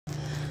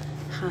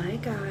Hi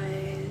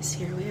guys,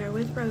 here we are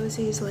with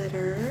Rosie's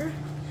litter.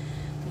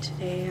 And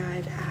today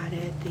I've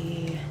added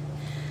the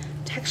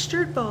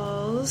textured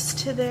balls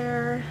to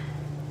their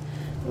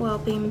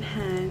whelping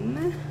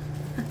pen.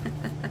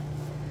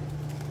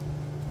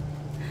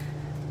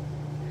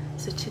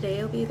 So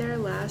today will be their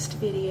last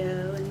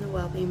video in the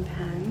whelping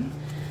pen.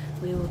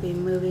 We will be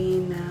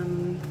moving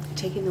them,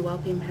 taking the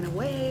whelping pen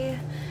away,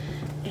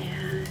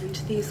 and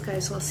these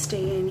guys will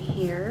stay in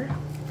here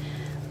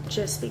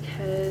just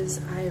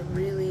because I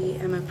really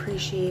am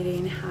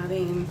appreciating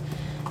having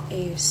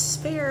a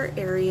spare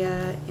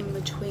area in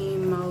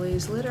between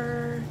Molly's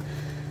litter.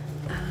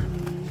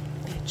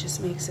 It just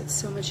makes it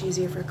so much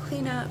easier for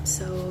cleanup.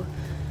 So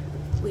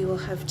we will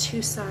have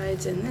two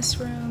sides in this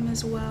room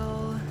as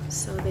well,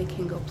 so they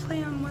can go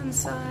play on one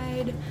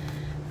side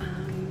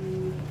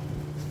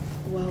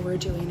while we're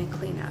doing a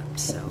cleanup,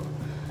 so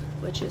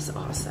which is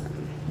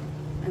awesome.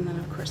 And then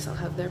of course I'll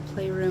have their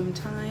playroom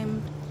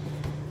time.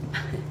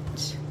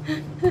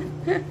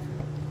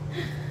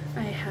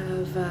 I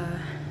have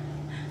a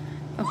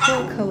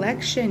whole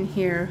collection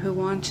here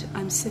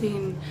I'm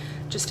sitting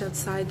just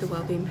outside the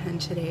whelping pen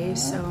today,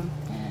 so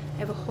I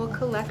have a whole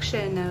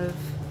collection of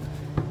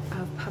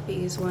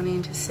puppies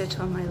wanting to sit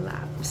on my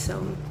lap,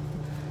 so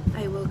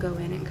I will go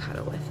in and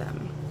cuddle with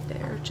them.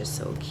 They're just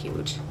so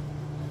cute.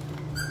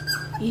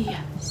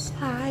 Yes,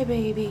 hi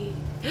baby.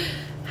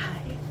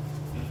 Hi.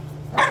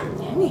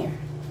 In here.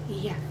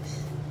 Yes.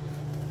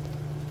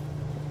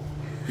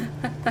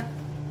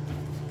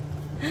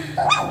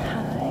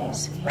 Hi,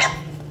 sweetie.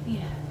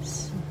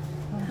 Yes.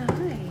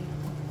 Hi.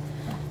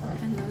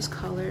 And those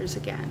collars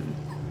again.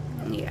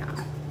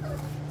 Yeah.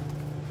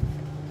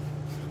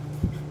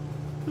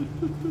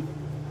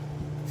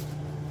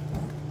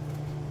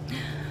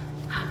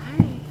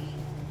 Hi.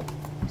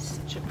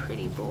 Such a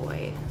pretty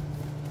boy.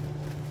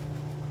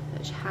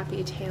 Such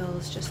happy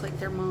tails, just like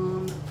their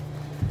mom.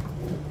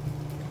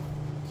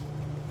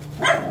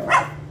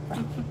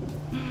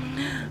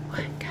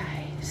 What,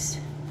 guys?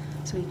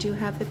 So we do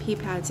have the pee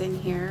pads in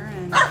here,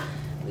 and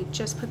we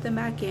just put them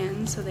back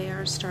in, so they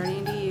are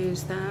starting to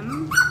use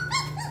them.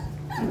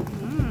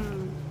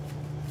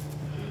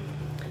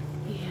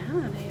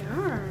 Yeah, they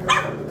are.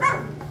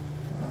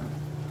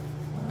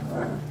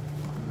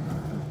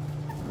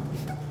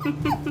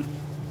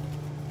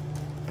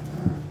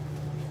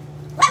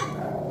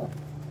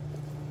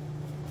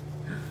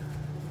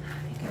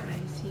 Hi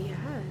guys,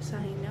 yes,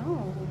 I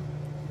know.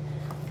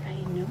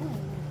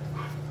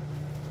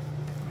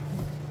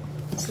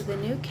 So the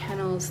new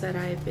kennels that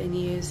I've been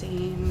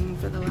using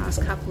for the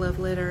last couple of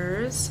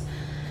litters,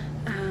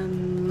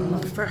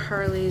 for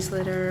Harley's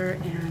litter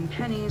and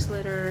Penny's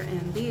litter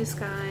and these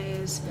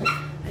guys,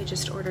 I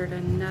just ordered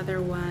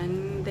another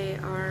one. They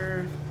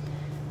are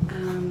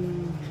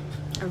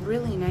a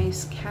really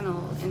nice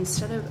kennel.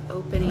 Instead of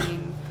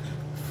opening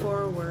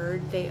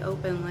forward, they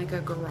open like a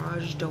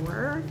garage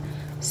door,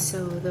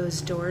 so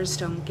those doors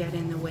don't get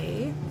in the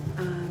way.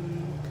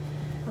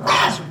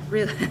 It's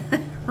really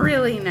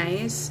really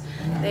nice.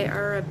 They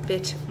are a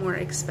bit more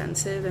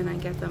expensive, and I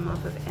get them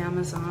off of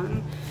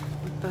Amazon,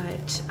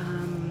 but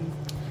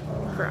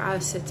for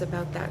us it's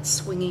about that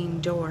swinging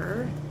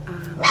door.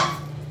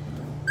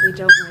 We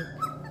don't like,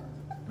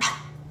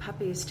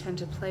 puppies tend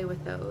to play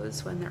with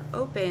those when they're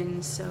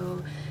open,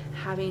 so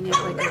having it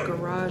like a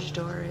garage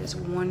door is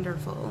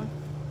wonderful.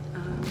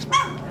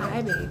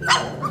 Hi baby,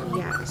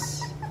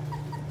 yes.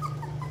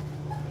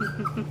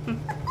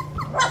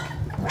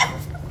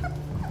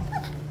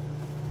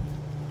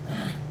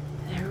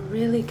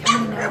 Really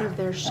coming out of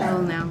their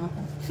shell now.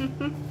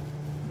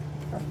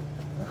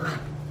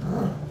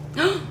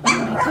 Oh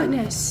my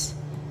goodness.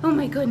 Oh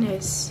my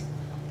goodness.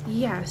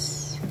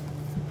 Yes.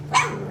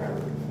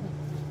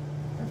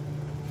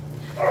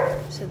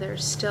 So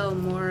there's still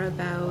more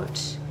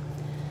about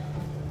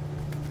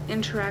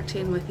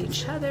interacting with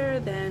each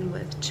other than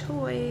with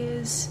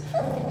toys.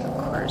 Of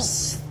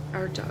course,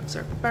 our dogs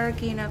are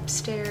barking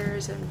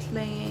upstairs and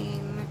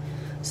playing.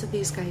 So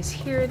these guys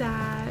hear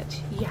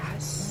that.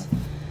 Yes.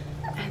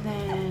 And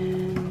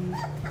then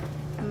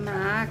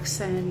Max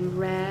and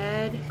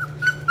Red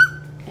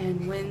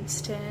and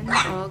Winston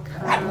all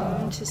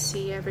come to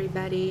see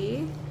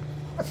everybody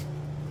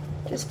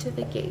just to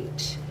the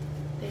gate.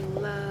 They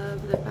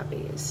love the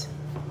puppies.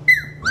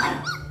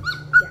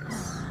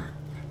 Yes.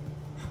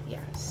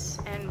 Yes.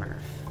 And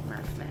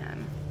Murph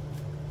man.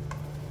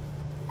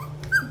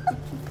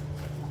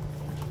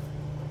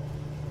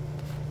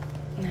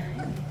 Yes.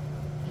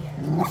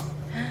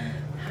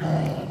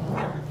 Hi.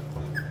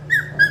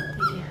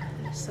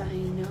 I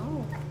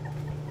know.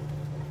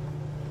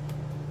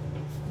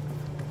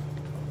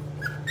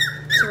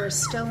 So we're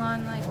still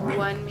on like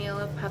one meal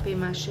of puppy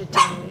mush a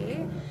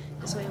day,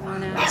 because we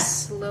want to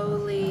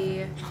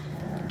slowly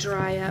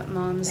dry up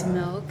Mom's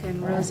milk,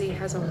 and Rosie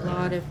has a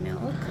lot of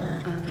milk.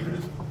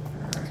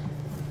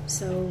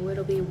 So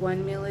it'll be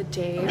one meal a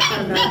day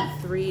for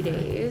about 3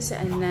 days,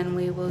 and then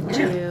we will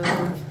do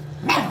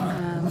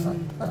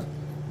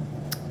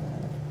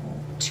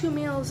 2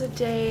 meals a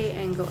day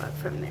and go up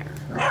from there.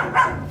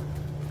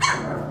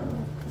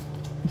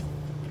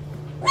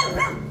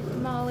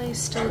 Molly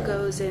still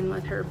goes in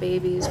with her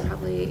babies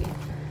probably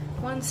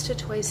once to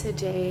twice a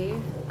day.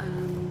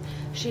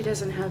 She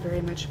doesn't have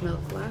very much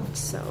milk left,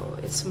 so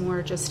it's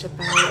more just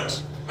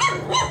about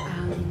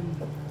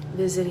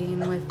visiting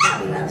with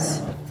puppies,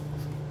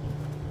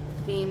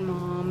 being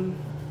mom.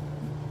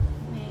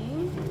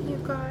 Hey, you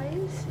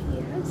guys?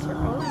 Yes, you're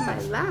all in my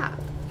lap.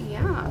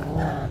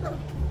 Yeah.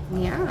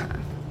 Yeah.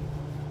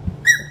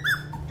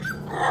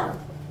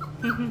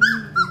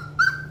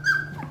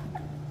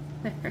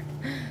 They're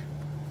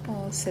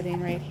all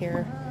sitting right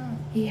here.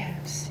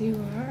 Yes,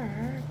 you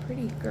are a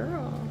pretty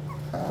girl.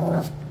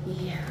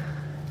 Yeah.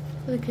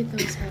 Look at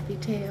those happy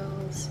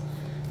tails.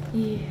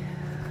 Yeah.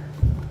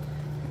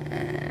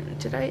 And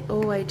did I?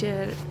 Oh, I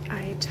did.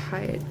 I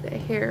tied the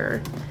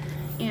hair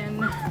in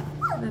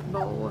the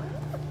bow.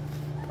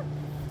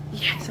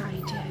 Yes, I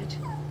did.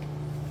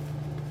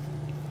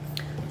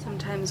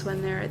 Sometimes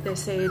when they're at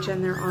this age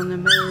and they're on the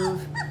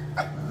move,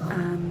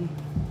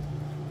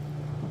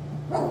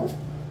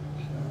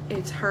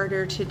 it's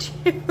harder to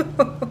do.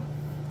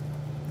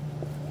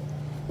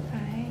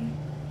 Hi.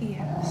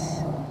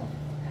 Yes.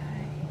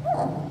 Hi.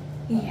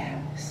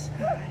 Yes.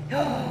 Hi.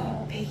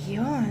 Oh, big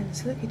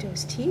yawns. Look at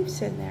those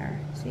teeth in there.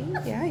 See?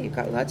 Yeah, you've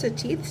got lots of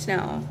teeth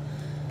now.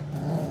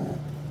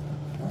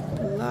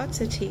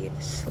 Lots of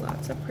teeth.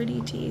 Lots of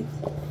pretty teeth.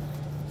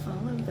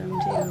 All of them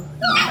do.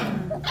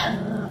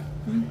 Yeah.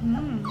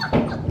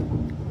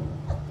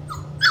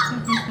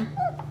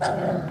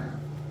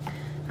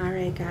 All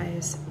right,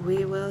 guys.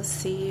 We will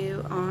see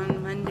you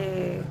on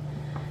Monday.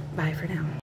 Bye for now.